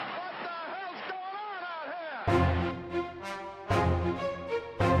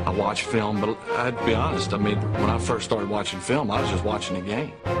watch film, but I'd be honest. I mean, when I first started watching film, I was just watching the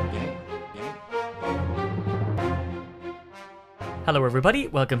game. Hello everybody,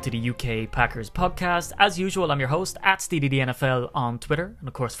 welcome to the UK Packers podcast. As usual, I'm your host at SteedyDNFL on Twitter, and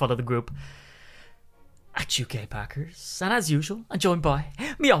of course follow the group at UK Packers. And as usual, I'm joined by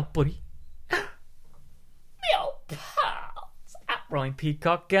me old buddy, me old pals at Ryan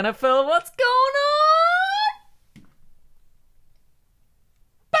Peacock NFL. What's going on,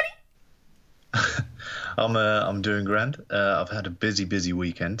 buddy? I'm doing grand. I've had a busy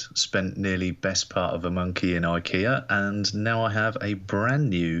weekend. Spent nearly best part of a monkey in IKEA, and now I have a brand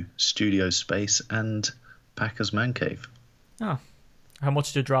new studio space and Packers man cave. Oh, how much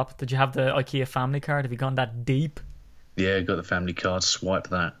did you drop? Did you have the IKEA family card? Have you gone that deep? Yeah, got the family card. Swipe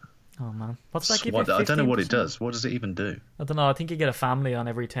that. Oh man, what's that? Swipe that. I don't know what it does. What does it even do? I don't know. I think you get a family on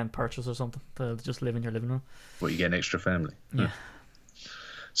every 10th purchase or something. They'll just live in your living room. What, you get an extra family? Yeah.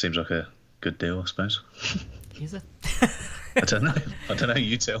 Seems like a good deal, I suppose. Is it? I don't know.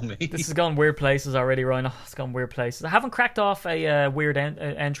 You tell me. This has gone weird places already, Ryan. It's gone weird places. I haven't cracked off a weird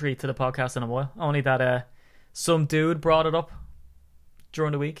entry to the podcast in a while. Only that some dude brought it up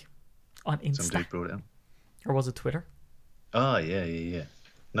during the week on Insta. Some dude brought it up. Or was it Twitter? Oh, yeah.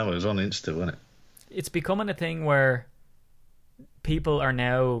 No, it was on Insta, wasn't it? It's becoming a thing where people are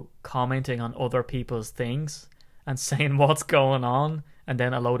now commenting on other people's things and saying what's going on, and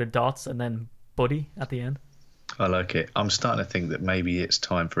then a load of dots, and then buddy at the end. I like it. I'm starting to think that maybe it's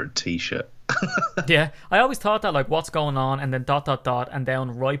time for a t-shirt. Yeah, I always thought that, like, what's going on, and then ... and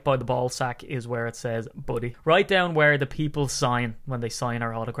down right by the ball sack is where it says buddy. Right down where the people sign when they sign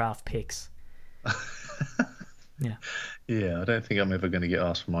our autograph pics. Yeah. Yeah, I don't think I'm ever going to get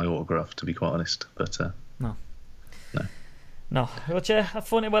asked for my autograph, to be quite honest. But No, but yeah, have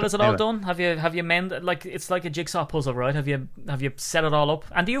fun. Well, is it all done? Have you mended? Like, it's like a jigsaw puzzle, right? Have you set it all up?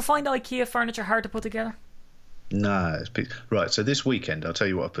 And do you find IKEA furniture hard to put together? No, right. So this weekend, I'll tell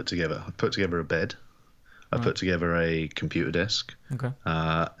you what I put together. I put together a bed. I put together a computer desk. Okay.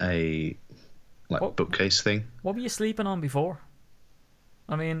 A bookcase thing. What were you sleeping on before?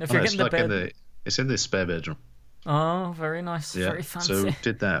 I mean, if you're getting the bed, it's in this spare bedroom. Oh, very nice. Yeah. Very fancy. So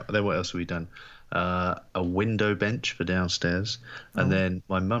did that. Then what else have we done? A window bench for downstairs, and then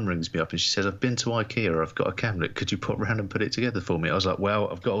my mum rings me up and she says, I've been to IKEA, I've got a cabinet, could you pop round and put it together for me? I was like, well,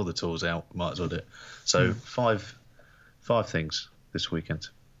 I've got all the tools out, might as well do it. So five things this weekend.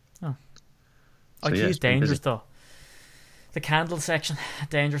 Oh, so, IKEA's dangerous though. The candle section,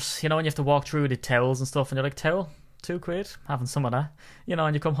 dangerous. You know, when you have to walk through the towels and stuff, and you're like, towel, £2, having some of that. You know,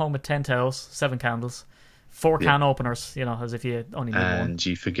 and you come home with 10 towels, 7 candles, 4 can openers, you know, as if you only need one. And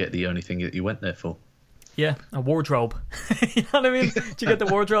you forget the only thing that you went there for. Yeah, a wardrobe. You know what I mean? Did you get the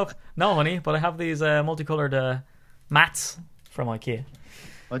wardrobe? No, honey, but I have these multicoloured mats from IKEA.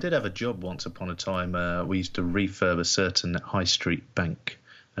 I did have a job once upon a time. We used to refurb a certain high street bank.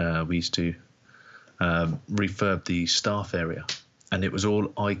 We used to refurb the staff area, and it was all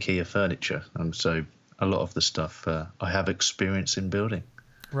IKEA furniture. And so a lot of the stuff I have experience in building.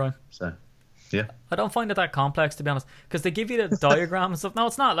 Right. So... yeah, I don't find it that complex, to be honest, because they give you the diagram and stuff. No,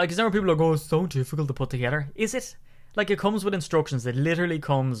 it's not. Like, there are people like, oh, it's so difficult to put together. Is it? Like, it comes with instructions. It literally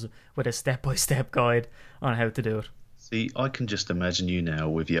comes with a step-by-step guide on how to do it. See, I can just imagine you now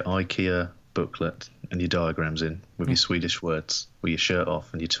with your IKEA booklet and your diagrams in, with your Swedish words, with your shirt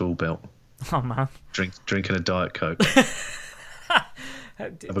off and your tool belt. Oh, man. Drinking a Diet Coke. Have I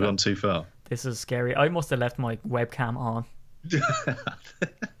gone too far? This is scary. I must have left my webcam on.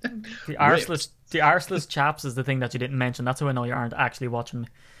 The arseless chaps is the thing that you didn't mention. That's how I know you aren't actually watching me.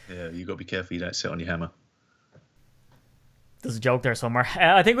 Yeah, you got to be careful you don't sit on your hammer. There's a joke there somewhere.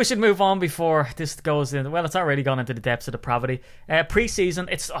 I think we should move on before this goes in. Well, it's already gone into the depths of depravity. Pre-season,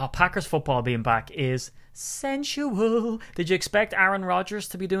 Packers football being back is sensual. Did you expect Aaron Rodgers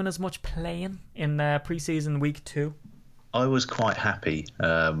to be doing as much playing in pre-season week 2? I was quite happy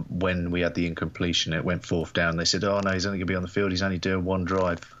when we had the incompletion. It went 4th down. They said, oh, no, he's only going to be on the field. He's only doing one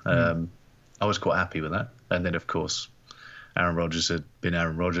drive. I was quite happy with that. And then, of course, Aaron Rodgers had been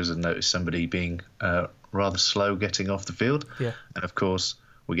Aaron Rodgers and noticed somebody being rather slow getting off the field. Yeah. And, of course,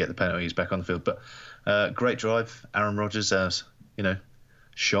 we get the penalty. He's back on the field. But great drive. Aaron Rodgers, as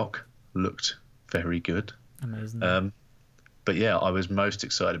shock, looked very good. Amazing. But yeah, I was most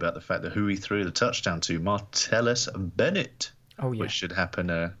excited about the fact that who he threw the touchdown to, Martellus Bennett. Oh, yeah. Which should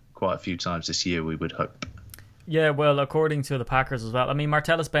happen quite a few times this year, we would hope. Yeah, well, according to the Packers as well. I mean,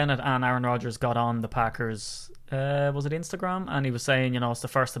 Martellus Bennett and Aaron Rodgers got on the Packers, was it Instagram? And he was saying, it's the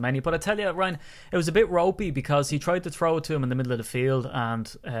first of many. But I tell you, Ryan, it was a bit ropey because he tried to throw it to him in the middle of the field and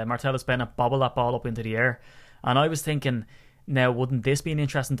Martellus Bennett bobbled that ball up into the air. And I was thinking, Now, wouldn't this be an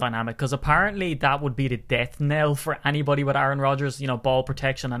interesting dynamic? Because apparently that would be the death knell for anybody with Aaron Rodgers, ball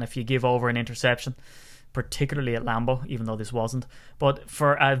protection, and if you give over an interception, particularly at Lambeau, even though this wasn't. But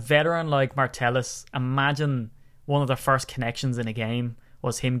for a veteran like Martellus, imagine one of the first connections in a game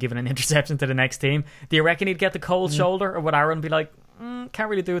was him giving an interception to the next team. Do you reckon he'd get the cold shoulder, or would Aaron be like, can't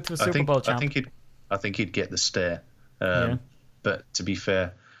really do it to a Super Bowl champ? I think he'd get the stare. But to be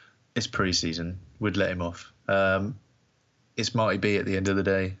fair, it's pre-season. We'd let him off. It's Marty B at the end of the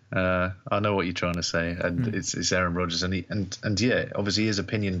day. I know what you're trying to say, and it's Aaron Rodgers, and yeah, obviously his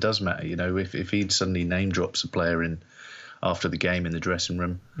opinion does matter. If he suddenly name drops a player in after the game in the dressing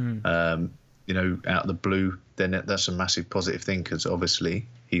room, out of the blue, then that's a massive positive thing, because obviously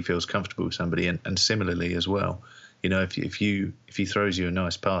he feels comfortable with somebody, and similarly as well. If he throws you a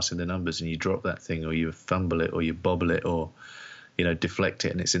nice pass in the numbers and you drop that thing, or you fumble it, or you bobble it, or deflect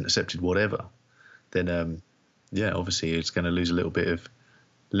it and it's intercepted, whatever, then obviously it's going to lose a little bit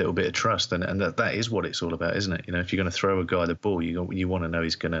of trust, and that is what it's all about, isn't it? If you're going to throw a guy the ball, you want to know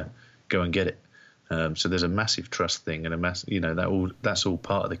he's going to go and get it. So there's a massive trust thing, and that's all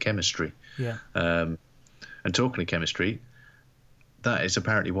part of the chemistry. Yeah. And talking of chemistry, that is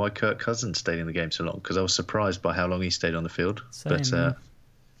apparently why Kirk Cousins stayed in the game so long, because I was surprised by how long he stayed on the field.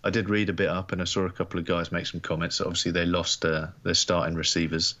 I did read a bit up, and I saw a couple of guys make some comments. Obviously, they lost their starting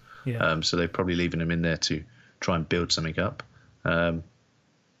receivers, so they're probably leaving him in there to try and build something up. Don't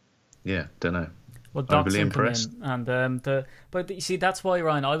know. Well, overly impressed. But you see, that's why,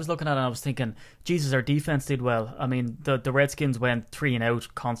 Ryan, I was looking at it and I was thinking, Jesus, our defense did well. I mean, the Redskins went 3 and out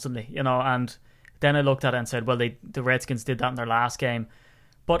constantly, and then I looked at it and said, well, the Redskins did that in their last game.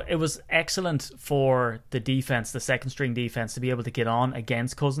 But it was excellent for the defense, the second string defense, to be able to get on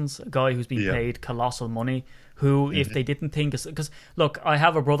against Cousins, a guy who's been paid colossal money, who, if they didn't think... Because, look, I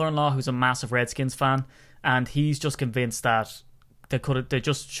have a brother-in-law who's a massive Redskins fan, and he's just convinced that they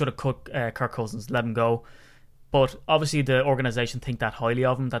just should have cut Kirk Cousins, let him go. But obviously the organisation think that highly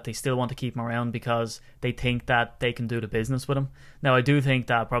of him, that they still want to keep him around because they think that they can do the business with him. Now, I do think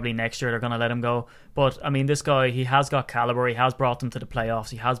that probably next year they're going to let him go. But, I mean, this guy, he has got calibre. He has brought them to the playoffs.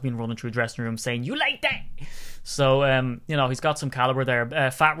 He has been running through dressing rooms saying, "You like that?" So, he's got some calibre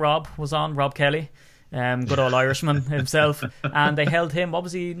there. Fat Rob was on, Rob Kelly. Good old Irishman himself. And they held him,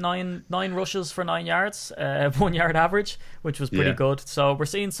 obviously, nine rushes for 9 yards, 1 yard average, which was pretty good. So we're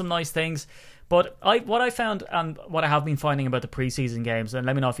seeing some nice things. But what I found, and what I have been finding about the preseason games, and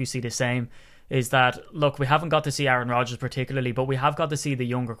let me know if you see the same, is that, look, we haven't got to see Aaron Rodgers particularly, but we have got to see the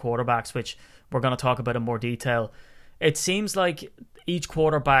younger quarterbacks, which we're going to talk about in more detail. It seems like each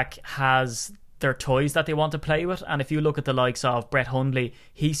quarterback has their toys that they want to play with, and if you look at the likes of Brett Hundley,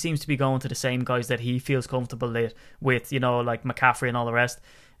 he seems to be going to the same guys that he feels comfortable with, like McCaffrey and all the rest.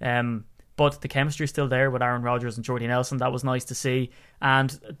 But the chemistry is still there with Aaron Rodgers and Jordy Nelson. That was nice to see.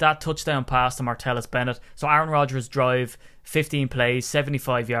 And that touchdown pass to Martellus Bennett. So Aaron Rodgers' drive, 15 plays,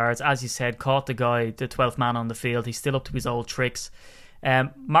 75 yards. As you said, caught the guy, the 12th man on the field. He's still up to his old tricks.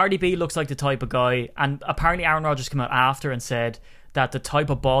 Marty B looks like the type of guy. And apparently Aaron Rodgers came out after and said that the type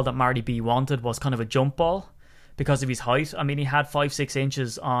of ball that Marty B wanted was kind of a jump ball because of his height. I mean, he had 5-6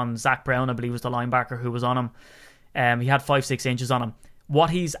 inches on Zach Brown, I believe was the linebacker who was on him. He had 5-6 inches on him. What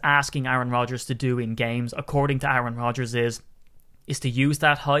he's asking Aaron Rodgers to do in games, according to Aaron Rodgers, is to use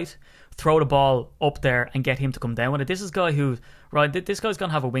that height, throw the ball up there and get him to come down with it. This is a guy who, right, this guy's going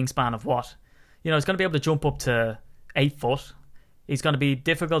to have a wingspan of what? He's going to be able to jump up to 8 foot. He's going to be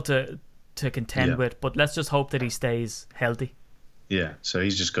difficult to contend with, but let's just hope that he stays healthy. Yeah, so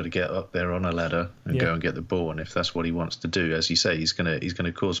he's just got to get up there on a ladder and go and get the ball. And if that's what he wants to do, as you say, he's going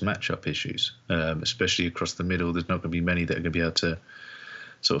to cause matchup issues, especially across the middle. There's not going to be many that are going to be able to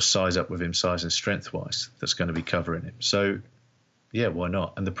sort of size up with him size and strength wise that's going to be covering him. So yeah, why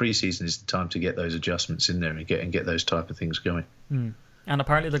not? And the preseason is the time to get those adjustments in there and get those type of things going. And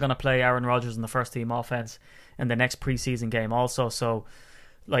apparently they're going to play Aaron Rodgers in the first team offense in the next preseason game also. So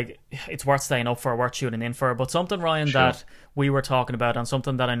like, it's worth staying up for, worth tuning in for. But something, Ryan, that we were talking about, and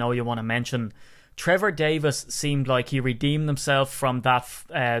something that I know you want to mention, Trevor Davis seemed like he redeemed himself from that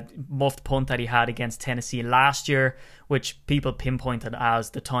muffed punt that he had against Tennessee last year, which people pinpointed as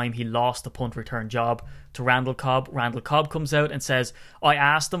the time he lost the punt return job to Randall Cobb. Randall Cobb comes out and says, "I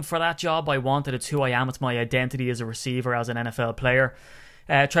asked him for that job. I wanted it. It's who I am. It's my identity as a receiver, as an NFL player."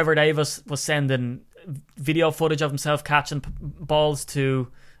 Trevor Davis was sending video footage of himself catching balls to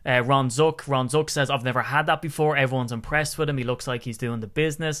Ron Zook. Ron Zook says, "I've never had that before." Everyone's impressed with him. He looks like he's doing the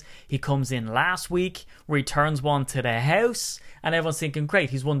business. He comes in last week, returns one to the house, and everyone's thinking,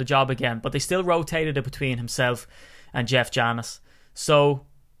 great, he's won the job again. But they still rotated it between himself and Jeff Janis. So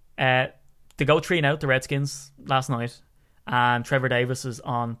they go 3-0, the Redskins, last night. and Trevor Davis is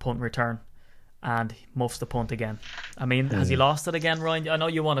on punt return, and he muffs the punt again. I mean, has he lost it again, Ryan? I know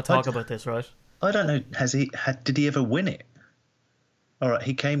you want to talk about this, right? I don't know. Did he ever win it? All right,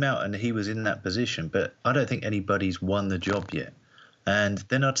 he came out and he was in that position, but I don't think anybody's won the job yet. And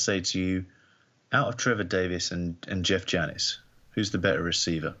then I'd say to you, out of Trevor Davis and Jeff Janis, who's the better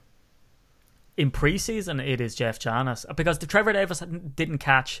receiver? In preseason, it is Jeff Janis, because the Trevor Davis didn't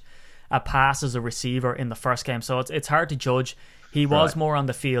catch a pass as a receiver in the first game, so it's hard to judge. He was more on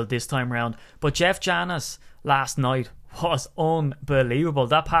the field this time round, but Jeff Janis last night was unbelievable.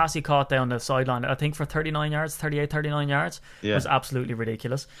 That pass he caught down the sideline, I think for 39 yards, was absolutely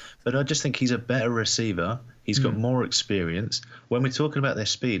ridiculous. But I just think he's a better receiver. He's got more experience. When we're talking about their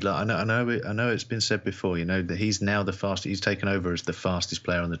speed, like I know it's been said before, that he's now the fastest. He's taken over as the fastest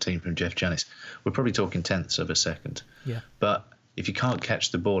player on the team from Jeff Janis. We're probably talking tenths of a second. Yeah. But if you can't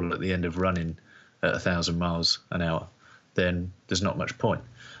catch the ball at the end of running at 1,000 miles an hour, then there's not much point.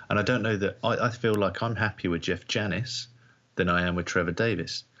 And I don't know that I feel like I'm happier with Jeff Janis than I am with Trevor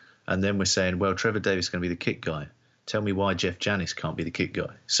Davis. And then we're saying, well, Trevor Davis is going to be the kick guy. Tell me why Jeff Janis can't be the kick guy.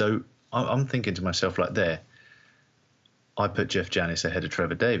 So I'm thinking to myself like I put Jeff Janis ahead of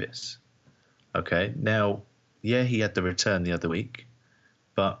Trevor Davis. Okay, now, he had the return the other week,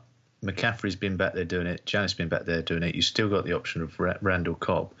 but McCaffrey's been back there doing it. Janis been back there doing it. You still got the option of Randall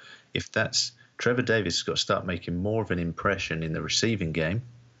Cobb. If that's Trevor Davis has got to start making more of an impression in the receiving game,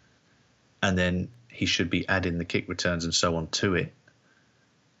 and then he should be adding the kick returns and so on to it.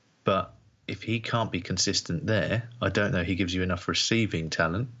 But if he can't be consistent there, I don't know he gives you enough receiving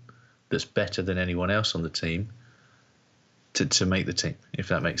talent that's better than anyone else on the team to make the team, if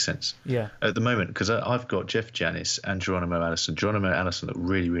that makes sense. Yeah. At the moment, because I've got Jeff Janis and Geronimo Allison. Geronimo Allison looked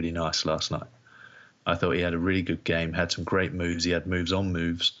really, really nice last night. I thought he had a really good game, had some great moves. He had moves on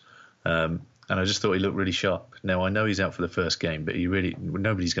moves. And I just thought he looked really sharp. Now, I know he's out for the first game, but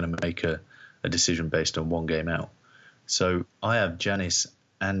nobody's going to make a decision based on one game out. So I have Janis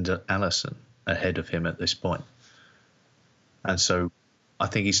and Allison ahead of him at this point. And so I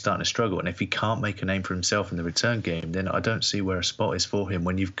think he's starting to struggle. And if he can't make a name for himself in the return game, then I don't see where a spot is for him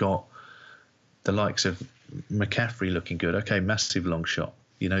when you've got the likes of McCaffrey looking good. Okay, massive long shot.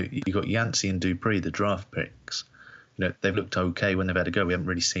 You've got Yancey and Dupree, the draft picks. They've looked okay when they've had a go. We haven't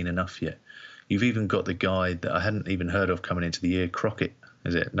really seen enough yet. You've even got the guy that I hadn't even heard of coming into the year, Crockett,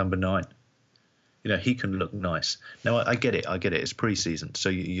 is it, number 9? He can look nice. Now, I get it. It's preseason. So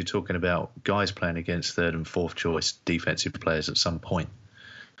you're talking about guys playing against third and fourth choice defensive players at some point.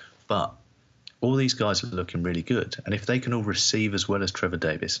 But all these guys are looking really good. And if they can all receive as well as Trevor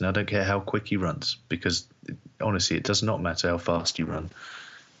Davis, and I don't care how quick he runs, because honestly, it does not matter how fast you run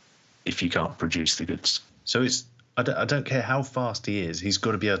if you can't produce the goods. So I don't care how fast he is. He's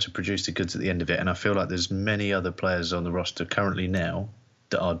got to be able to produce the goods at the end of it. And I feel like there's many other players on the roster currently now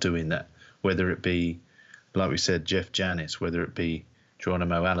that are doing that, whether it be, like we said, Jeff Janis, whether it be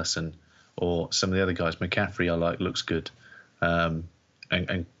Geronimo Allison or some of the other guys. McCaffrey, I like, looks good. And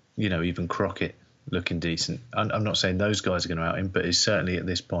even Crockett looking decent. I'm not saying those guys are going to out him, but he's certainly at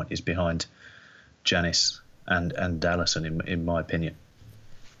this point is behind Janis and Allison, in my opinion.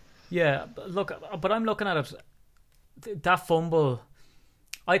 Yeah, but I'm looking at it. That fumble,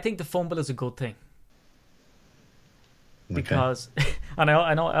 I think the fumble is a good thing. Because, and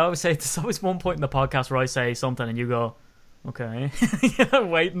I know, I always say, there's always one point in the podcast where I say something and you go, okay,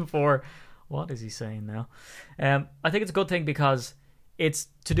 waiting for, what is he saying now? I think it's a good thing because it's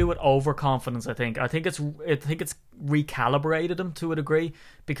to do with overconfidence. I think it's recalibrated him to a degree,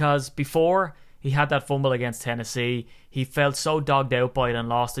 because before he had that fumble against Tennessee, he felt so dogged out by it and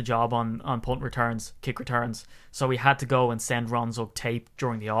lost the job on punt returns, kick returns. So he had to go and send Ronzo tape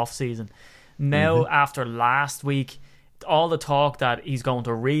during the off season. Now, after last week, all the talk that he's going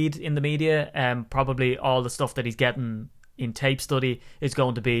to read in the media, probably all the stuff that he's getting in tape study is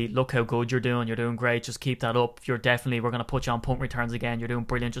going to be, look how good you're doing great, just keep that up, we're going to put you on punt returns again, you're doing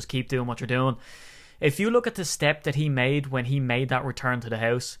brilliant, just keep doing what you're doing. If you look at the step that he made when he made that return to the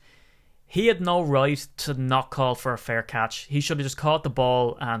house, he had no right to not call for a fair catch. He should have just caught the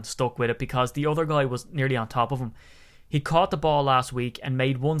ball and stuck with it, because the other guy was nearly on top of him. He caught the ball last week and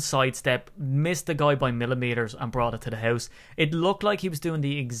made one sidestep, missed the guy by millimeters and brought it to the house. It looked like he was doing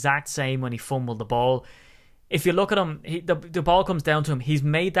the exact same when he fumbled the ball. If you look at him, the ball comes down to him. He's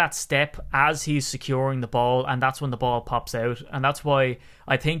made that step as he's securing the ball, and that's when the ball pops out. And that's why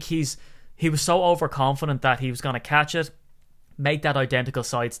I think he was so overconfident that he was going to catch it, make that identical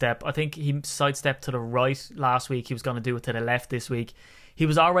sidestep. I think he sidestepped to the right last week. He was going to do it to the left this week. He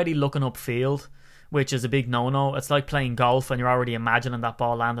was already looking upfield which is a big no-no. It's like playing golf and you're already imagining that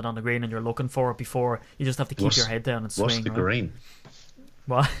ball landing on the green and you're looking for it before. You just have to keep your head down and swing. What's the green?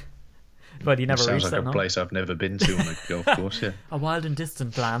 What? But you never reached sounds like a place I've never been to on a golf course. Yeah, a wild and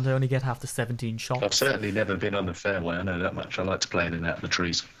distant land. I only get half the 17 shots. I've certainly never been on the fairway. I know that much. I like to play in and out of the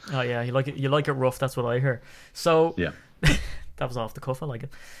trees. Oh yeah, you like it. You like it rough. That's what I hear. So Yeah. that was off the cuff. I like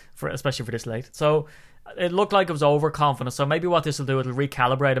it, especially for this late. So it looked like it was overconfident. So maybe what this will do, it'll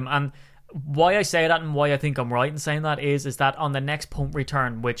recalibrate him. And why I say that and why I think I'm right in saying that is that on the next punt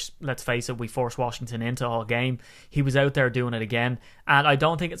return, which, let's face it, we forced Washington into all game, he was out there doing it again. And I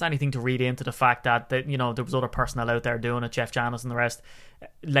don't think it's anything to read into the fact that there was other personnel out there doing it, Jeff Janis and the rest,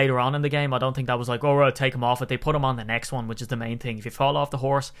 later on in the game. I don't think that was like, oh, right, take him off it. They put him on the next one, which is the main thing. If you fall off the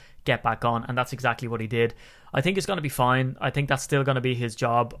horse, get back on. And that's exactly what he did. I think it's going to be fine. I think that's still going to be his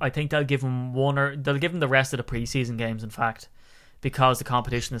job. I think they'll give him they'll give him the rest of the preseason games, in fact, because the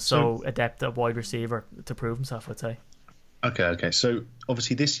competition is so adept at wide receiver to prove himself, I'd say. Okay. So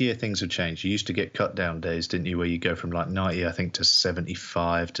obviously this year things have changed. You used to get cut down days, didn't you, where you go from like 90, I think, to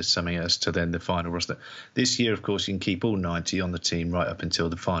 75 to something else to then the final roster. This year, of course, you can keep all 90 on the team right up until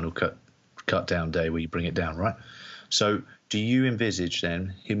the final cut down day where you bring it down, right? So do you envisage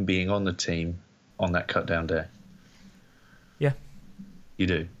then him being on the team on that cut down day? Yeah. You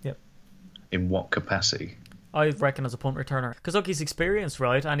do? Yep. In what capacity? I reckon as a punt returner. Because look, he's experienced,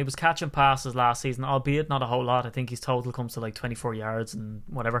 right? And he was catching passes last season, albeit not a whole lot. I think his total comes to like 24 yards and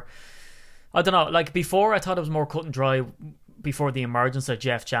whatever. I don't know. Like before, I thought it was more cut and dry before the emergence of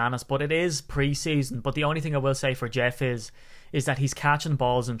Jeff Janis, but it is preseason. But the only thing I will say for Jeff is that he's catching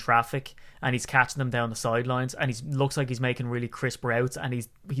balls in traffic and he's catching them down the sidelines, and he looks like he's making really crisp routes, and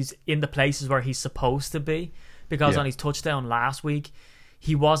he's in the places where he's supposed to be, because on his touchdown last week,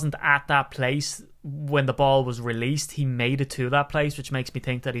 he wasn't at that place when the ball was released. He made it to that place, which makes me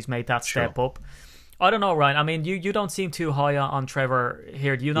think that he's made that step up. I don't know, Ryan. I mean, you don't seem too high on Trevor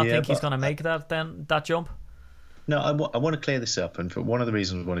here. Do you not think he's going to make that jump? No, I want to clear this up, and for one of the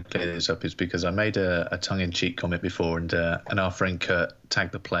reasons I want to clear this up is because I made a tongue-in-cheek comment before, and our friend Kurt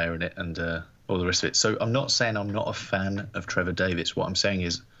tagged the player in it and all the rest of it. So I'm not saying I'm not a fan of Trevor Davis. What I'm saying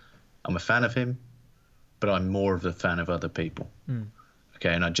is I'm a fan of him, but I'm more of a fan of other people.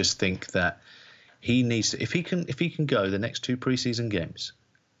 Okay, and I just think that he needs to, if he can go the next two preseason games,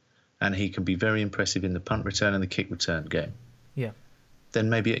 and he can be very impressive in the punt return and the kick return game. Yeah. Then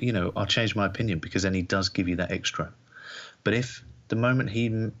maybe, I'll change my opinion, because then he does give you that extra. But if the moment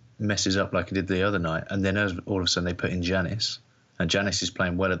he messes up like he did the other night, and then all of a sudden they put in Janis, and Janis is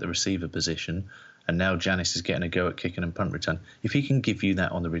playing well at the receiver position, and now Janis is getting a go at kicking and punt return, if he can give you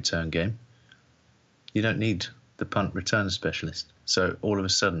that on the return game, you don't need the punt return specialist. So all of a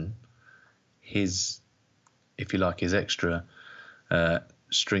sudden, his extra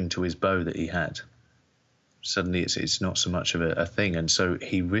string to his bow that he had, suddenly it's not so much of a thing, and so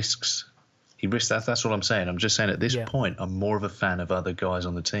he risks that. That's all I'm saying. I'm just saying at this point, I'm more of a fan of other guys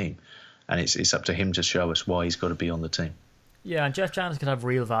on the team, and it's up to him to show us why he's got to be on the team. Yeah, and Jeff Janis could have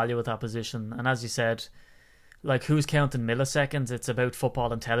real value at that position, and as you said, like, who's counting milliseconds? It's about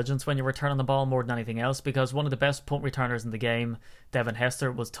football intelligence when you're returning the ball more than anything else, because one of the best punt returners in the game, Devin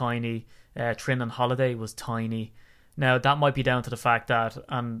Hester, was tiny. Trinan Holiday was tiny. Now, that might be down to the fact that,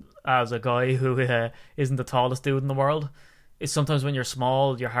 as a guy who isn't the tallest dude in the world, is sometimes when you're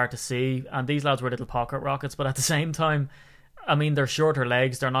small, you're hard to see, and these lads were little pocket rockets, but at the same time, I mean, they're shorter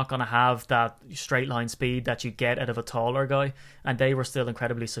legs. They're not going to have that straight line speed that you get out of a taller guy, and they were still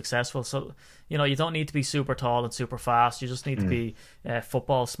incredibly successful. So, you don't need to be super tall and super fast. You just need to be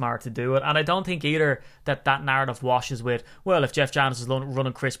football smart to do it. And I don't think either that narrative washes with, well, if Jeff Janis is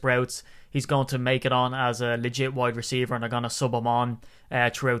running crisp routes, he's going to make it on as a legit wide receiver, and they're going to sub him on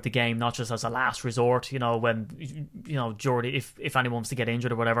throughout the game, not just as a last resort, when, Jordy, if anyone wants to get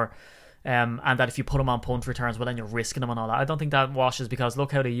injured or whatever. And that if you put him on punt returns, well, then you're risking him and all that. I don't think that washes, because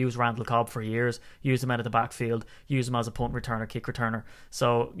look how they used Randall Cobb for years. Used him out of the backfield, used him as a punt returner, kick returner.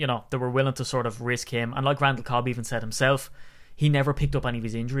 So, they were willing to sort of risk him. And like Randall Cobb even said himself, he never picked up any of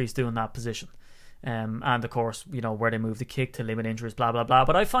his injuries doing that position. And of course, where they moved the kick to limit injuries, blah, blah, blah.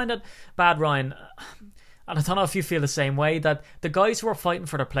 But I find it bad, Ryan, and I don't know if you feel the same way, that the guys who are fighting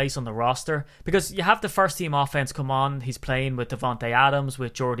for their place on the roster, because you have the first team offense come on, he's playing with Devontae Adams,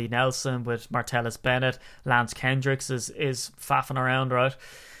 with Jordy Nelson, with Martellus Bennett, Lance Kendricks is faffing around, right?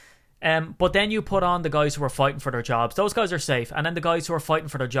 But then you put on the guys who are fighting for their jobs. Those guys are safe. And then the guys who are fighting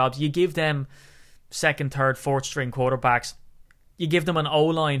for their jobs, you give them second, third, fourth string quarterbacks. You give them an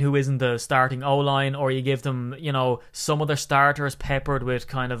O-line who isn't the starting O-line, or you give them, some of their starters peppered with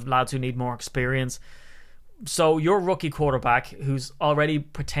kind of lads who need more experience. So your rookie quarterback, who's already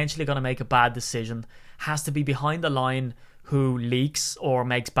potentially going to make a bad decision, has to be behind the line who leaks or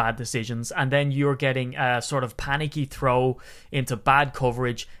makes bad decisions, and then you're getting a sort of panicky throw into bad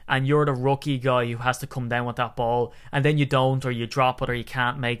coverage, and you're the rookie guy who has to come down with that ball, and then you don't, or you drop it, or you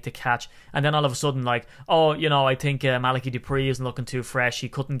can't make the catch, and then all of a sudden, like, oh, I think Malachi Dupree isn't looking too fresh, he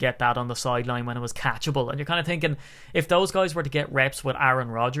couldn't get that on the sideline when it was catchable, and you're kind of thinking, if those guys were to get reps with Aaron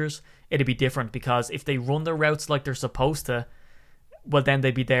Rodgers, it'd be different, because if they run their routes like they're supposed to, well, then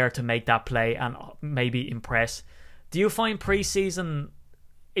they'd be there to make that play and maybe impress. Do you find preseason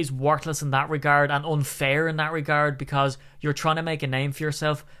is worthless in that regard and unfair in that regard, because you're trying to make a name for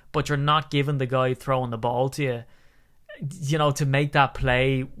yourself, but you're not giving the guy throwing the ball to you, to make that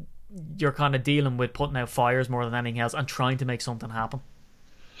play? You're kind of dealing with putting out fires more than anything else and trying to make something happen.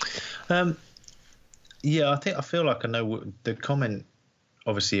 Yeah, I feel like I know the comment,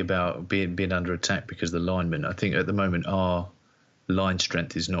 obviously, about being under attack because of the linemen. I think at the moment our line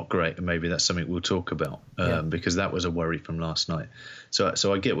strength is not great, and maybe that's something we'll talk about, because that was a worry from last night. So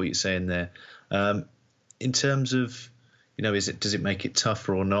I get what you're saying there. In terms of, does it make it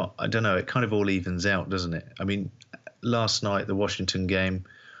tougher or not? I don't know. It kind of all evens out, doesn't it? I mean, last night, the Washington game,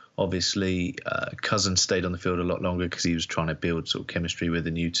 obviously, Cousins stayed on the field a lot longer because he was trying to build sort of chemistry with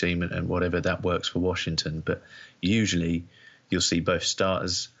the new team and whatever that works for Washington. But usually you'll see both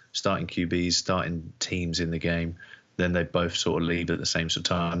starting QBs, starting teams in the game. Then they both sort of leave at the same sort of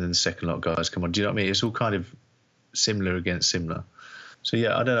time. And then the second lot of guys come on. Do you know what I mean? It's all kind of similar against similar. So,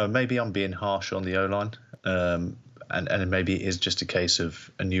 yeah, I don't know. Maybe I'm being harsh on the O-line. And maybe it is just a case of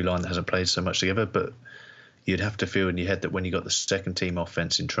a new line that hasn't played so much together. But you'd have to feel in your head that when you got the second team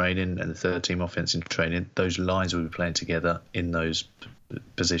offense in training and the third team offense in training, those lines will be playing together in those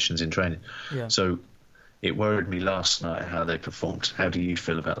positions in training. Yeah. So it worried me last night how they performed. How do you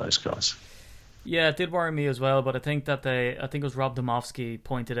feel about those guys? Yeah, it did worry me as well, but I think it was Rob Domofsky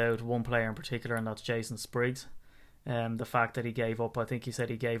pointed out one player in particular, and that's Jason Spriggs. The fact that he gave up, I think he said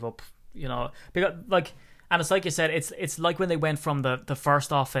he gave up, because and it's like you said, it's like when they went from the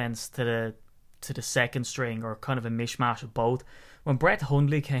first offense to the second string, or kind of a mishmash of both. When Brett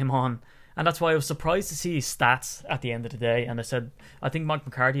Hundley came on, and that's why I was surprised to see his stats at the end of the day. And I think Mike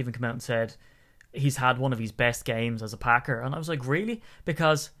McCarthy even came out and said he's had one of his best games as a Packer, and I was like, really?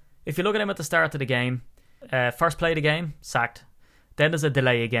 Because if you look at him at the start of the game, first play of the game, sacked. Then there's a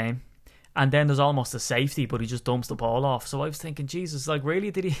delay of game. And then there's almost a safety, but he just dumps the ball off. So I was thinking, Jesus,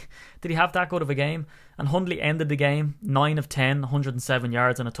 really, did he have that good of a game? And Hundley ended the game 9 of 10, 107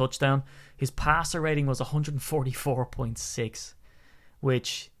 yards and a touchdown. His passer rating was 144.6,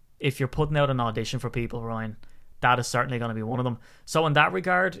 which, if you're putting out an audition for people, Ryan, that is certainly going to be one of them. So in that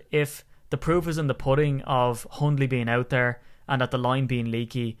regard, if the proof is in the pudding of Hundley being out there, and at the line being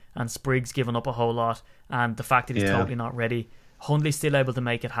leaky, and Spriggs giving up a whole lot, and the fact that he's totally not ready, Hundley's still able to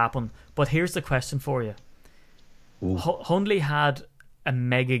make it happen. But here's the question for you. Hundley had a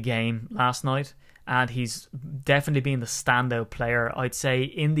mega game last night, and he's definitely been the standout player, I'd say,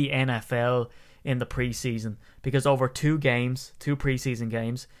 in the NFL in the preseason, because over two preseason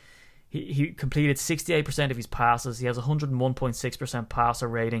games, he completed 68% of his passes. He has 101.6% passer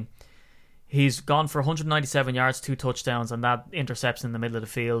rating. He's gone for 197 yards, 2 touchdowns, and that interception in the middle of the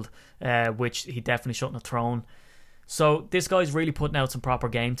field, which he definitely shouldn't have thrown. So this guy's really putting out some proper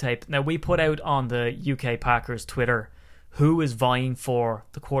game tape. Now, we put out on the UK Packers Twitter who is vying for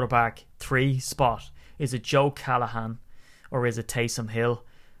the quarterback 3 spot. Is it Joe Callahan or is it Taysom Hill?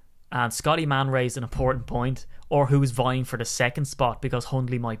 And Scotty Mann raised an important point. Or who's vying for the 2nd spot because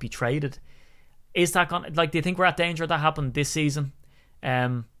Hundley might be traded. Is that gone? Do you think we're at danger of that happened this season?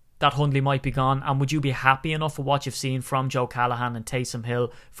 That Hundley might be gone, and would you be happy enough with what you've seen from Joe Callahan and Taysom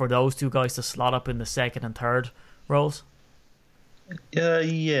Hill for those 2 guys to slot up in the 2nd and 3rd roles?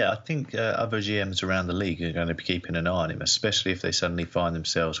 Yeah, I think other GMs around the league are going to be keeping an eye on him, especially if they suddenly find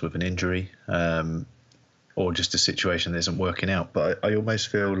themselves with an injury or just a situation that isn't working out. But I almost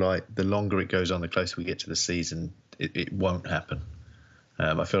feel like the longer it goes on, the closer we get to the season, it won't happen.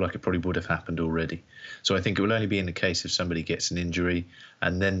 I feel like it probably would have happened already. So I think it will only be in the case if somebody gets an injury,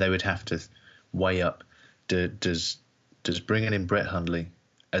 and then they would have to weigh up, does bringing in Brett Hundley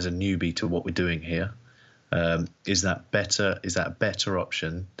as a newbie to what we're doing here, is that better? Is that a better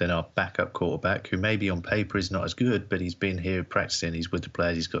option than our backup quarterback, who maybe on paper is not as good, but he's been here practicing, he's with the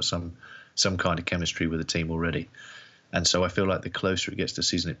players, he's got some kind of chemistry with the team already. And so I feel like the closer it gets to the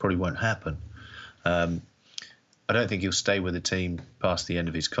season, it probably won't happen. I don't think he'll stay with the team past the end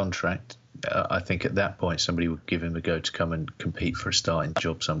of his contract. I think at that point somebody would give him a go to come and compete for a starting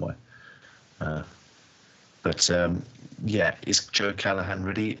job somewhere. But yeah, is Joe Callahan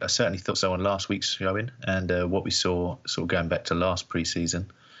ready? I certainly thought so on last week's showing, and what we saw sort of going back to last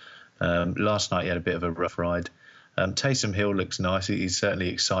pre-season. Last night he had a bit of a rough ride. Taysom Hill looks nice. He's certainly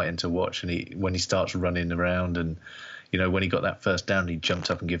exciting to watch, and when he starts running around, and when he got that first down, he jumped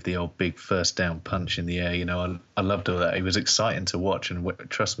up and gave the old big first down punch in the air. I loved all that. It was exciting to watch, and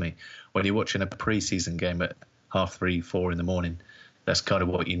trust me, when you're watching a pre-season game at 3:30, 4 in the morning, that's kind of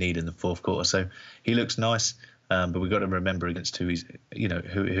what you need in the fourth quarter. So he looks nice, but we've got to remember against who he's,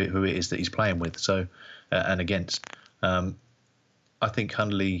 who it is that he's playing with. So and against, I think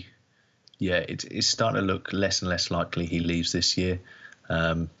Hundley. Yeah, it's starting to look less and less likely he leaves this year.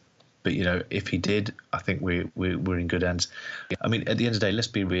 But if he did, I think we're in good hands. I mean, at the end of the day, let's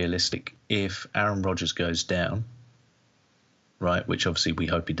be realistic. If Aaron Rodgers goes down, right, which obviously we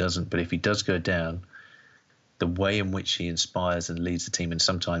hope he doesn't, but if he does go down, the way in which he inspires and leads the team, and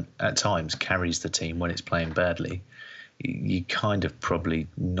sometimes at times carries the team when it's playing badly, you're kind of probably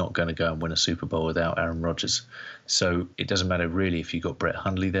not going to go and win a Super Bowl without Aaron Rodgers. So it doesn't matter really if you've got Brett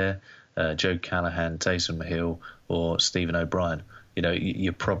Hundley there, Joe Callahan, Taysom Hill, or Stephen O'Brien.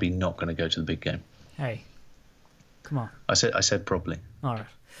 You're probably not going to go to the big game. Hey, come on. I said probably. All right.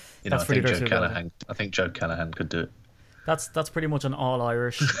 I think Joe Callahan could do it. That's pretty much an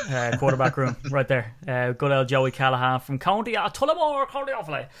all-Irish quarterback room right there. Good old Joey Callahan from County Tullamore, County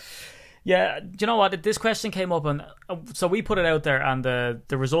Offaly. Yeah, do you know what? This question came up, and so we put it out there, and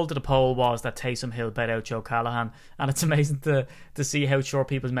the result of the poll was that Taysom Hill bet out Joe Callahan, and it's amazing to see how short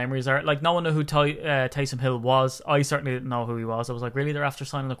people's memories are. Like, no one knew who Taysom Hill was. I certainly didn't know who he was. I was like, really? They're after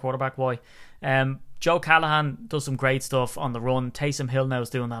signing the quarterback? Why? Joe Callahan does some great stuff on the run. Taysom Hill now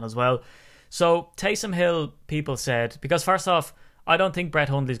is doing that as well. So Taysom Hill, people said, because first off, I don't think Brett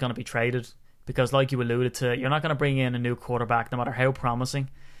Hundley's going to be traded, because like you alluded to, you're not going to bring in a new quarterback, no matter how promising,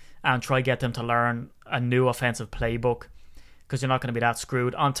 and try get them to learn a new offensive playbook, because you're not going to be that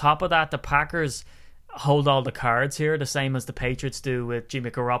screwed. On top of that, the Packers hold all the cards here, the same as the Patriots do with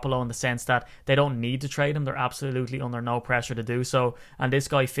Jimmy Garoppolo, in the sense that they don't need to trade him. They're absolutely under no pressure to do so, and this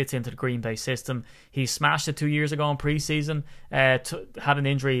guy fits into the Green Bay system. He smashed it 2 years ago in preseason, had an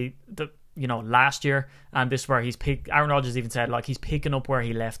injury that, last year, and this is where he's picked. Aaron Rodgers even said, like, he's picking up where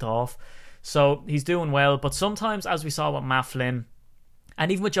he left off, so he's doing well. But sometimes, as we saw with Matt Flynn, and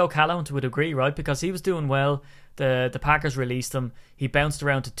even with Joe Callahan to a degree, right, because he was doing well, the Packers released him, he bounced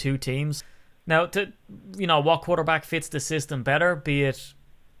around to two teams. Now, what quarterback fits the system better, be it,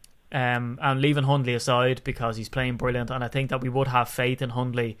 and leaving Hundley aside because he's playing brilliant, and I think that we would have faith in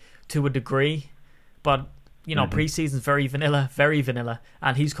Hundley to a degree, but preseason's very vanilla,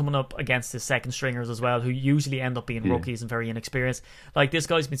 and he's coming up against his second stringers as well, who usually end up being rookies and very inexperienced. Like, this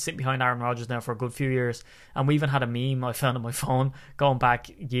guy's been sitting behind Aaron Rodgers now for a good few years, and we even had a meme I found on my phone going back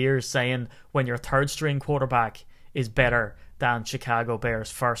years saying when your third string quarterback is better than Chicago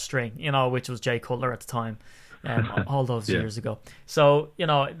Bears first string, which was Jay Cutler at the time. All those years ago. So,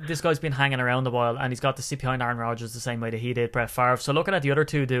 this guy's been hanging around a while, and he's got to sit behind Aaron Rodgers the same way that he did Brett Favre. So looking at the other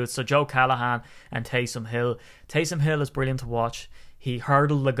two dudes, so Joe Callahan and Taysom Hill. Taysom Hill is brilliant to watch. He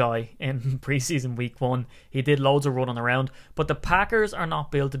hurdled the guy in preseason week 1. He did loads of running around. But the Packers are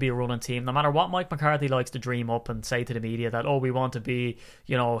not built to be a running team. No matter what Mike McCarthy likes to dream up and say to the media that, we want to be,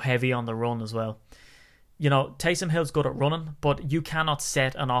 heavy on the run as well. Taysom Hill's good at running, but you cannot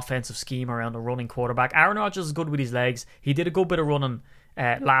set an offensive scheme around a running quarterback. Aaron Rodgers is good with his legs. He did a good bit of running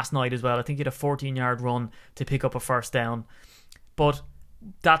last night as well. I think he had a 14-yard run to pick up a first down. But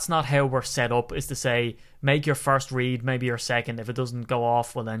that's not how we're set up, is to say, make your first read, maybe your second. If it doesn't go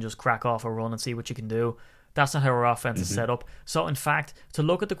off, well, then just crack off a run and see what you can do. That's not how our offense is set up. So, in fact, to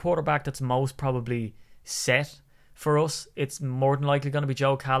look at the quarterback that's most probably set for us, it's more than likely going to be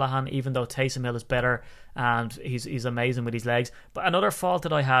Joe Callahan, even though Taysom Hill is better and he's amazing with his legs. But another fault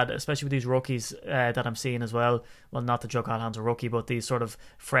that I had, especially with these rookies that I'm seeing as well, not that Joe Callahan's a rookie, but these sort of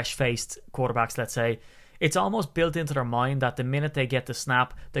fresh-faced quarterbacks, let's say, it's almost built into their mind that the minute they get the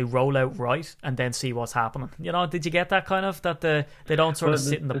snap, they roll out right and then see what's happening. Did you get that kind of, that they don't sort of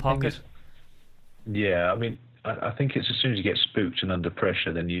sit in the pocket? I mean, I think it's as soon as you get spooked and under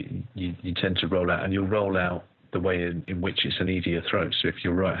pressure, then you tend to roll out, and you'll roll out the way in which it's an easier throw. So if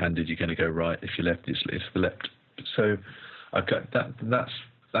you're right-handed, you're going to go right. If you're left, it's the left. So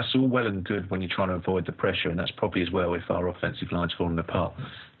that's all well and good when you're trying to avoid the pressure, and that's probably as well if our offensive line's falling apart.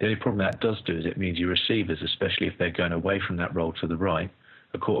 The only problem that does do is it means your receivers, especially if they're going away from that roll to the right,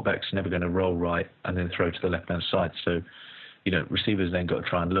 a quarterback's never going to roll right and then throw to the left-hand side. So, receivers then got to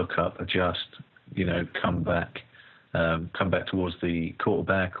try and look up, adjust, come back towards the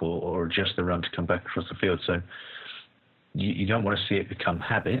quarterback or adjust the run to come back across the field. So you don't want to see it become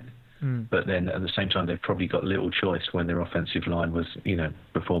habit, But then at the same time, they've probably got little choice when their offensive line was,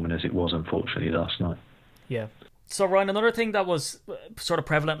 performing as it was, unfortunately, last night. Yeah. So, Ryan, another thing that was sort of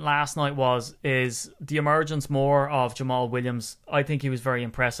prevalent last night is the emergence more of Jamal Williams. I think he was very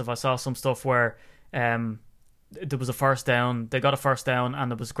impressive. I saw some stuff where there was a first down. They got a first down,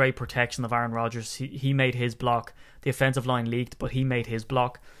 and there was great protection of Aaron Rodgers. He made his block. The offensive line leaked, but he made his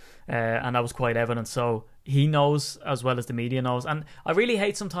block, and that was quite evident. So he knows as well as the media knows. And I really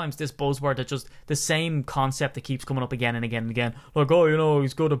hate sometimes this buzzword that just the same concept that keeps coming up again and again and again. Like,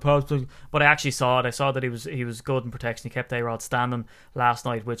 he's good at pass. But I actually saw it. I saw that he was good in protection. He kept A-Rod standing last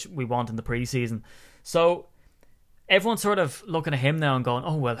night, which we want in the preseason. So everyone's sort of looking at him now and going,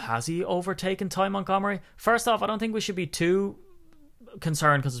 oh, well, has he overtaken Ty Montgomery? First off, I don't think we should be too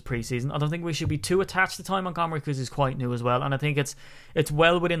concerned because it's preseason. I don't think we should be too attached to Ty Montgomery because he's quite new as well. And I think it's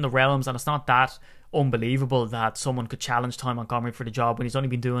well within the realms, and it's not that unbelievable that someone could challenge Ty Montgomery for the job when he's only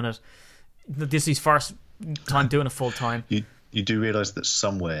been doing it. This is his first time doing it full time. You do realise that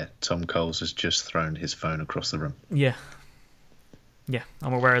somewhere Tom Coles has just thrown his phone across the room. Yeah,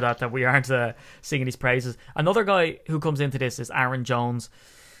 I'm aware of that we aren't singing his praises. Another guy who comes into this is Aaron Jones.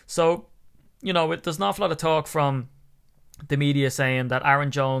 So, there's an awful lot of talk from the media saying that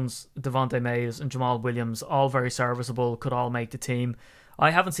Aaron Jones, Devontae Mays and Jamal Williams, all very serviceable, could all make the team.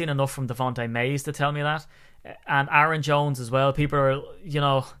 I haven't seen enough from Devontae Mays to tell me that. And Aaron Jones as well. People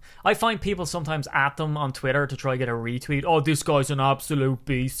are, I find people sometimes at them on Twitter to try to get a retweet. Oh, this guy's an absolute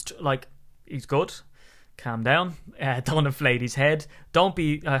beast. Like, he's good. Calm down. Don't inflate his head. Don't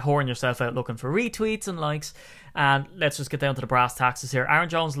be whoring yourself out looking for retweets and likes. And let's just get down to the brass taxes here. Aaron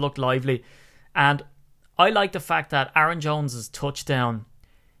Jones looked lively. And I like the fact that Aaron Jones's touchdown,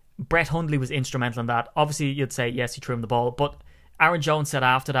 Brett Hundley was instrumental in that. Obviously, you'd say, yes, he threw him the ball. But Aaron Jones said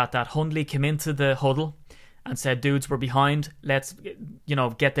after that Hundley came into the huddle and said, dudes, we're behind. Let's,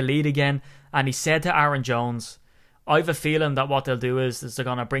 get the lead again. And he said to Aaron Jones, I have a feeling that what they'll do is they're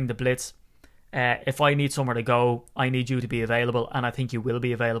going to bring the blitz. If I need somewhere to go, I need you to be available, and I think you will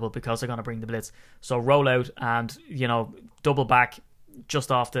be available because they're going to bring the blitz. So roll out and, double back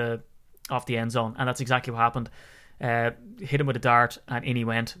just off the end zone. And that's exactly what happened. Hit him with a dart and in he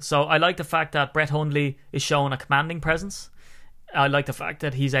went. So I like the fact that Brett Hundley is showing a commanding presence. I like the fact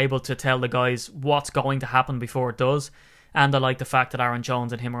that he's able to tell the guys what's going to happen before it does. And I like the fact that Aaron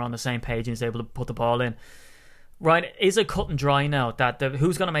Jones and him are on the same page and he's able to put the ball in. Ryan, is it cut and dry now that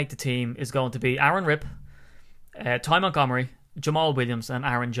who's going to make the team is going to be Aaron Ripp, Ty Montgomery, Jamal Williams and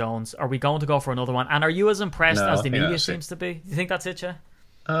Aaron Jones? Are we going to go for another one? And are you as impressed as the media seems to be? Do you think that's it, yeah?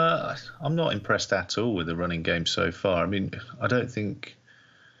 I'm not impressed at all with the running game so far. I mean, I think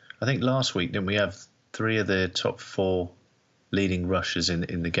last week, didn't we have 3 of the top 4 leading rushers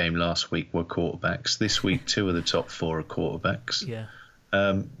in the game last week were quarterbacks? This week, 2 of the top 4 are quarterbacks. Yeah.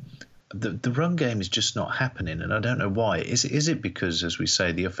 The run game is just not happening, and I don't know why. Is it because, as we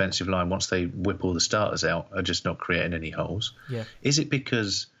say, the offensive line, once they whip all the starters out, are just not creating any holes? Yeah. Is it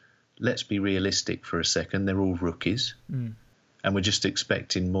because, let's be realistic for a second, they're all rookies, and we're just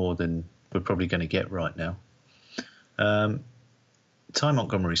expecting more than we're probably going to get right now? Ty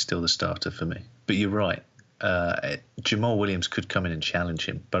Montgomery's still the starter for me, but you're right. Jamal Williams could come in and challenge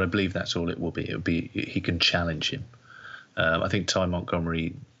him, but I believe that's all it will be. It'll be he can challenge him. I think Ty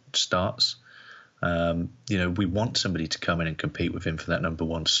Montgomery starts. We want somebody to come in and compete with him for that number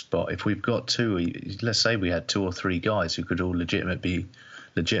 1 spot. If we've got 2, let's say we had 2 or 3 guys who could all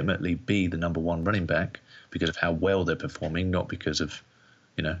legitimately be the number 1 running back because of how well they're performing, not because of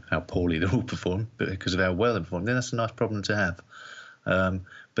how poorly they're all performing, but because of how well they're performing, then that's a nice problem to have.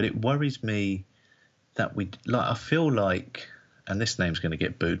 But it worries me that I feel like, and this name's going to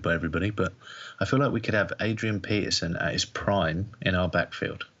get booed by everybody, but I feel like we could have Adrian Peterson at his prime in our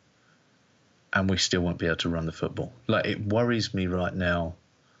backfield and we still won't be able to run the football. Like, it worries me right now.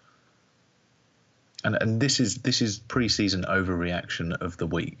 And this is pre-season overreaction of the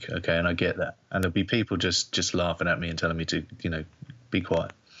week, okay? And I get that. And there'll be people just laughing at me and telling me to, be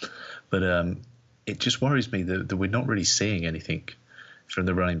quiet. But it just worries me that we're not really seeing anything from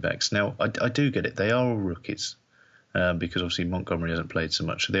the running backs. Now, I do get it. They are all rookies because obviously Montgomery hasn't played so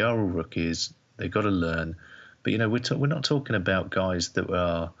much. So they are all rookies. They've got to learn. But, we're not talking about guys that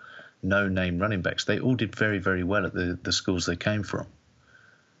are no-name running backs. They all did very, very well at the schools they came from.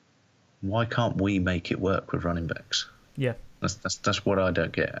 Why can't we make it work with running backs? Yeah. That's what I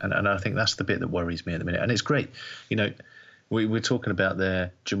don't get. And I think that's the bit that worries me at the minute. And it's great. We're talking about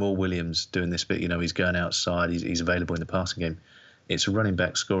there Jamal Williams doing this bit. He's going outside. He's available in the passing game. It's a running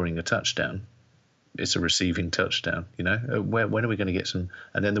back scoring a touchdown. it's a receiving touchdown. You know, when are we going to get some?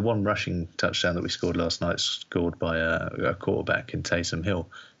 And then the one rushing touchdown that we scored last night, scored by a quarterback in Taysom Hill,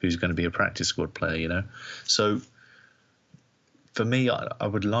 who's going to be a practice squad player. You know, so for me, I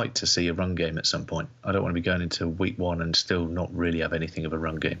would like to see a run game at some point. I don't want to be going into week one and still not really have anything of a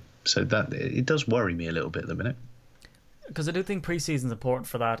run game. So that it does worry me a little bit at the minute. Because I do think preseason's important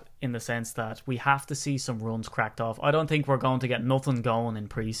for that, in the sense that we have to see some runs cracked off. I don't think we're going to get nothing going in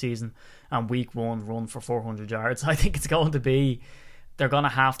preseason and week one run for 400 yards. I think it's going to be, they're going to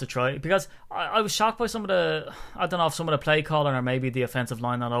have to try. Because I was shocked by some of the, I don't know if some of the play calling or maybe the offensive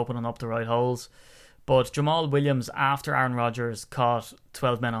line not opening up the right holes. But Jamal Williams, after Aaron Rodgers caught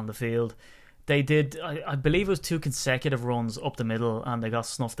 12 men on the field, they did, I believe it was 2 consecutive runs up the middle, and they got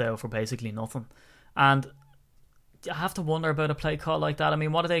snuffed out for basically nothing. And I have to wonder about a play call like that. I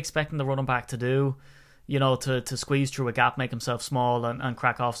mean, what are they expecting the running back to do? You know, to squeeze through a gap, make himself small, and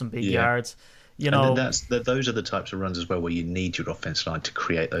crack off some big yards. You know, and those are the types of runs as well where you need your offensive line to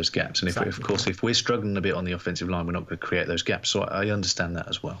create those gaps. And if we're struggling a bit on the offensive line, we're not going to create those gaps. So I understand that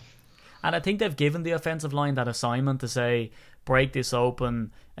as well. And I think they've given the offensive line that assignment to say, break this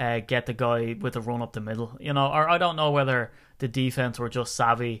open, get the guy with the run up the middle. You know, or I don't know whether the defense were just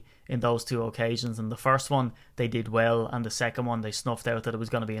savvy in those 2 occasions. And the first one, they did well. And the second one, they snuffed out that it was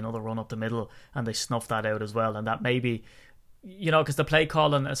going to be another run up the middle. And they snuffed that out as well. And that maybe, you know, because the play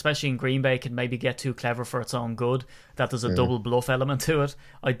calling, especially in Green Bay, can maybe get too clever for its own good. That there's a double bluff element to it.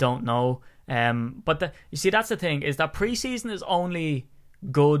 I don't know. But you see, that's the thing, is that preseason is only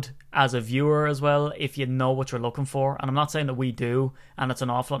good as a viewer as well if you know what you're looking for. And I'm not saying that we do, and it's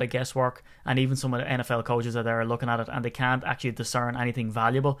an awful lot of guesswork, and even some of the NFL coaches are there looking at it and they can't actually discern anything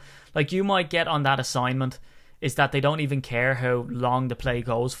valuable. Like, you might get on that assignment is that they don't even care how long the play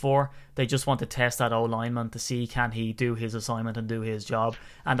goes for. They just want to test that O-lineman to see can he do his assignment and do his job.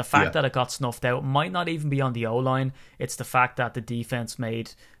 And the fact that it got snuffed out might not even be on the O-line. It's the fact that the defense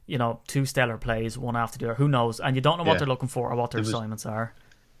made, you know, 2 stellar plays, one after the other. Who knows? And you don't know what they're looking for or what their assignments are.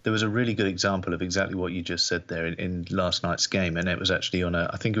 There was a really good example of exactly what you just said there in last night's game, and it was actually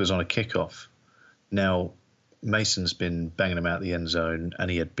I think it was on a kickoff. Now, Mason's been banging him out the end zone, and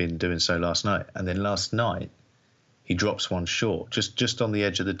he had been doing so last night. And then last night, he drops one short, just on the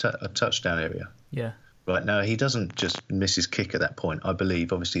edge of the touchdown area. Yeah. Right, now, he doesn't just miss his kick at that point. I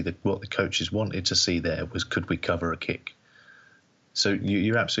believe, obviously, what the coaches wanted to see there was, could we cover a kick? So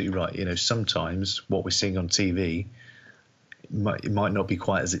you're absolutely right. You know, sometimes what we're seeing on TV might not be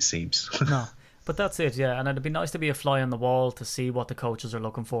quite as it seems. No, but that's it, yeah. And it'd be nice to be a fly on the wall to see what the coaches are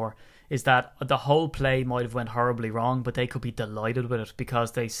looking for. Is that the whole play might have went horribly wrong, but they could be delighted with it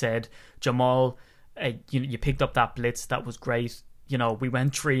because they said, Jamal, you picked up that blitz, that was great. You know, we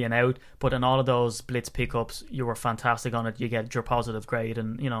went 3 and out, but in all of those blitz pickups, you were fantastic on it. You get your positive grade,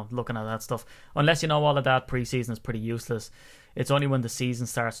 and, you know, looking at that stuff. Unless you know all of that, preseason is pretty useless. It's only when the season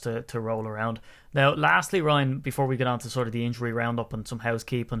starts to roll around. Now, lastly, Ryan, before we get on to sort of the injury roundup and some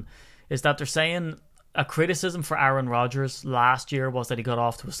housekeeping, is that they're saying a criticism for Aaron Rodgers last year was that he got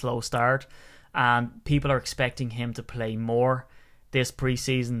off to a slow start, and people are expecting him to play more this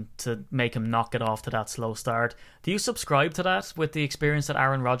preseason to make him not get off to that slow start. Do you subscribe to that with the experience that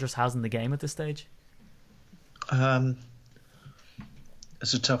Aaron Rodgers has in the game at this stage?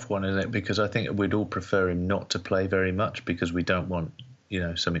 It's a tough one, isn't it? Because I think we'd all prefer him not to play very much because we don't want, you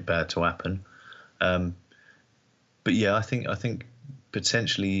know, something bad to happen. But yeah, I think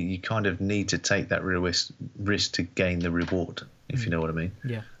potentially you kind of need to take that risk to gain the reward, if you know what I mean.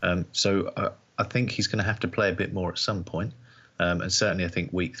 Yeah. So I think he's going to have to play a bit more at some point. And certainly I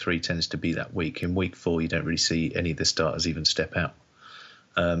think week 3 tends to be that week. In week 4, you don't really see any of the starters even step out.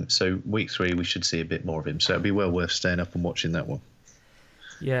 So week 3, we should see a bit more of him. So it'd be well worth staying up and watching that one.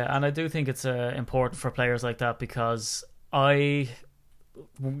 Yeah, and I do think it's important for players like that because I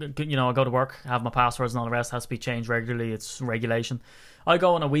go to work, have my passwords and all the rest, has to be changed regularly. It's regulation. I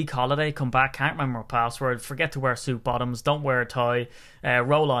go on a week holiday, come back, can't remember my password, forget to wear suit bottoms, don't wear a tie,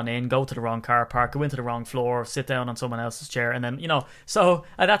 roll on in, go to the wrong car park, go into the wrong floor, sit down on someone else's chair, and then, you know, so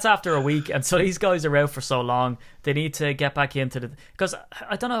that's after a week. And so these guys are out for so long, they need to get back into the, because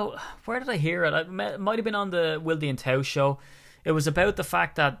I don't know, where did I hear it? It might have been on the Wildy and Tau show. It was about the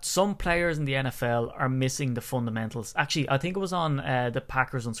fact that some players in the NFL are missing the fundamentals. Actually, I think it was on the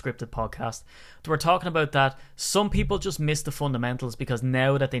Packers Unscripted podcast. They were talking about that some people just miss the fundamentals because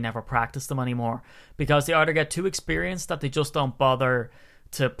now that they never practice them anymore. Because they either get too experienced that they just don't bother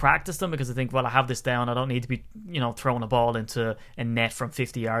to practice them because they think, well, I have this down. I don't need to be, throwing a ball into a net from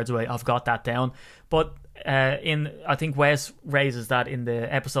 50 yards away. I've got that down. But I think Wes raises that in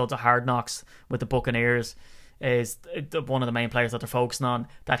the episodes of Hard Knocks with the Buccaneers. is one of the main players that they're focusing on,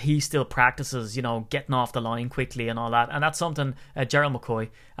 that he still practices, getting off the line quickly and all that. And that's something, Gerald McCoy,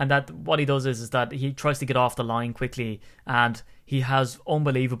 and that what he does is that he tries to get off the line quickly, and he has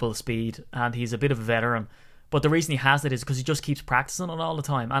unbelievable speed, and he's a bit of a veteran. But the reason he has it is because he just keeps practicing it all the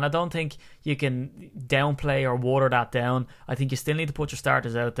time. And I don't think you can downplay or water that down. I think you still need to put your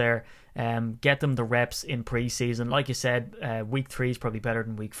starters out there, get them the reps in pre-season. Like you said, week 3 is probably better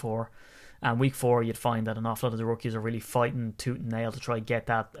than week 4. And week 4, you'd find that an awful lot of the rookies are really fighting tooth and nail to try and get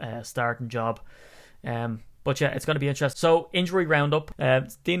that starting job. But yeah, it's going to be interesting. So, injury roundup.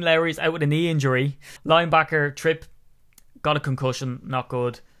 Dean Lowry's out with a knee injury. Linebacker Tripp got a concussion, not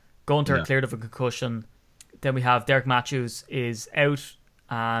good. Gunter cleared of a concussion. Then we have Derek Matthews is out,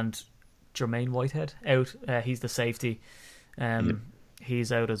 and Jermaine Whitehead out. He's the safety.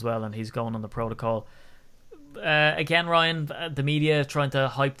 He's out as well, and he's going on the protocol. Again, Ryan, the media trying to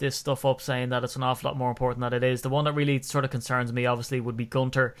hype this stuff up, saying that it's an awful lot more important than it is. The one that really sort of concerns me, obviously, would be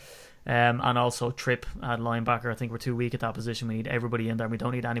Gunter, and also Tripp at linebacker. I think we're too weak at that position. We need everybody in there. We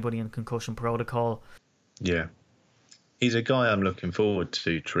don't need anybody in concussion protocol. Yeah. He's a guy I'm looking forward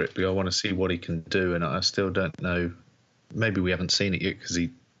to, Tripp. I want to see what he can do, and I still don't know. Maybe we haven't seen it yet because I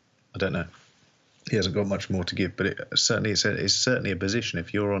don't know. He hasn't got much more to give, but it's certainly a position.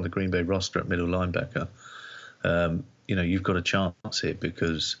 If you're on the Green Bay roster at middle linebacker, you've got a chance here,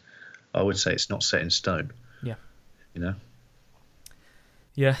 because I would say it's not set in stone. Yeah.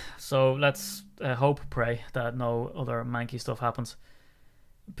 Yeah, so let's hope, pray that no other manky stuff happens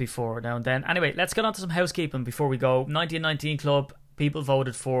before now and then. Anyway, let's get on to some housekeeping before we go. 1919 Club, people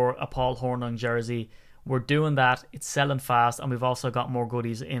voted for a Paul Hornung jersey. We're doing that. It's selling fast, and we've also got more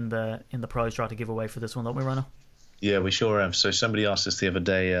goodies in the prize draw to give away for this one, don't we, Rano? Yeah, we sure have. So somebody asked us the other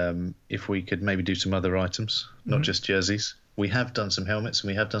day if we could maybe do some other items, not just jerseys. We have done some helmets, and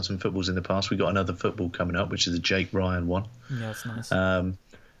we have done some footballs in the past. We got another football coming up, which is a Jake Ryan one. Yeah, that's nice.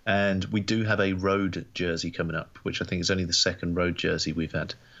 And we do have a road jersey coming up, which I think is only the second road jersey we've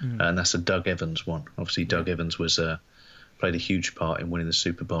had. And that's a Doug Evans one. Obviously, Doug Evans played a huge part in winning the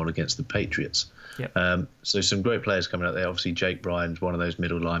Super Bowl against the Patriots. Yep. So some great players coming out there. Obviously, Jake Bryan's one of those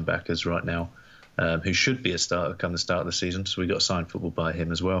middle linebackers right now, who should be a starter come the start of the season. So we got signed football by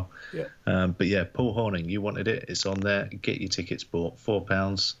him as well. Yeah. But yeah, Paul Hornung, you wanted it. It's on there. Get your tickets bought.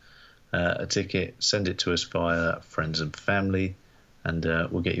 £4 a ticket. Send it to us via friends and family, and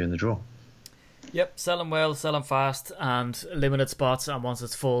we'll get you in the draw. Yep, selling well, selling fast, and limited spots, and once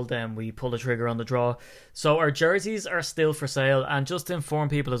it's full, then we pull the trigger on the draw. So our jerseys are still for sale, and just to inform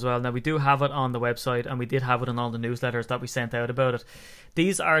people as well, now we do have it on the website, and we did have it in all the newsletters that we sent out about it.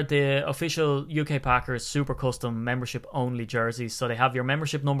 These are the official UK Packers Super Custom membership only jerseys, so they have your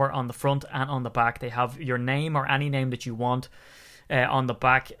membership number on the front and on the back. They have your name or any name that you want on the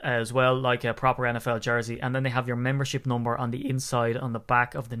back as well, like a proper NFL jersey, and then they have your membership number on the inside on the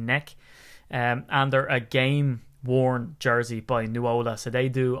back of the neck. And they're a game-worn jersey by Nuola. So they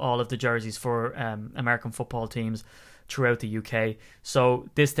do all of the jerseys for American football teams throughout the UK. So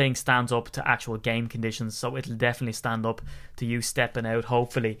this thing stands up to actual game conditions. So it'll definitely stand up to you stepping out,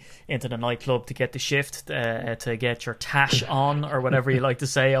 hopefully, into the nightclub to get the shift, to get your tash on, or whatever you like to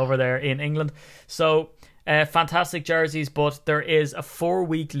say over there in England. So fantastic jerseys, but there is a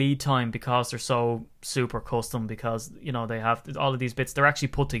 4-week lead time because they're so super custom, because, they have all of these bits. They're actually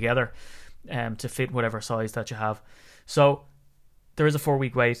put together to fit whatever size that you have. So there is a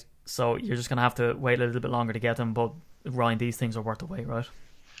 4-week wait, so you're just going to have to wait a little bit longer to get them. But Ryan, these things are worth the wait, right?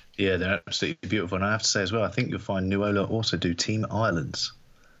 Yeah, they're absolutely beautiful. And I have to say as well, I think you'll find Nuola also do Team Ireland's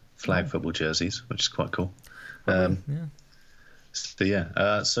flag football jerseys, which is quite cool. Yeah.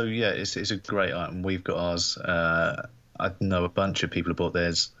 So it's a great item. We've got ours. I know a bunch of people have bought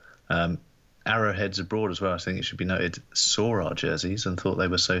theirs. Arrowheads Abroad as well, I think it should be noted, saw our jerseys and thought they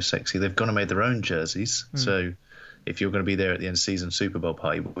were so sexy. They've gone and made their own jerseys. So if you're going to be there at the end of season Super Bowl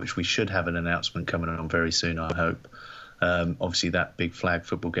party, which we should have an announcement coming on very soon, I hope. Obviously, that big flag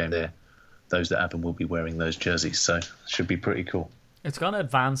football game there, those that happen will be wearing those jerseys. So it should be pretty cool. It's going to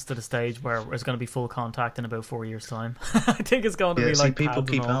advance to the stage where it's going to be full contact in about 4 years' time. I think it's going to be like people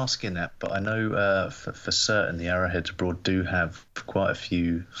keep asking that, but I know for certain the Arrowheads Abroad do have quite a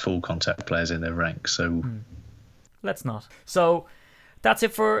few full contact players in their ranks. So let's not. So that's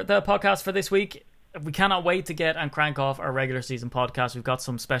it for the podcast for this week. We cannot wait to get and crank off our regular season podcast. We've got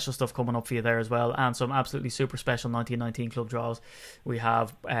some special stuff coming up for you there as well, and some absolutely super special 1919 club draws. We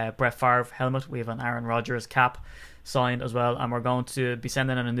have Brett Favre helmet, we have an Aaron Rodgers cap, signed as well, and we're going to be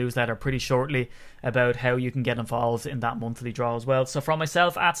sending in a newsletter pretty shortly about how you can get involved in that monthly draw as well. So from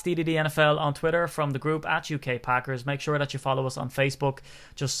myself at STDDNFL on Twitter, from the group at UK Packers, make sure that you follow us on Facebook.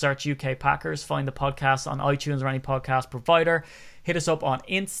 Just search UK Packers, find the podcast on iTunes or any podcast provider. Hit us up on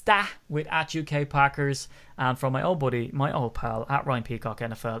Insta with at UK Packers, and from my old buddy, my old pal at Ryan Peacock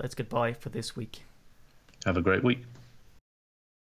NFL, it's goodbye for this week. Have a great week.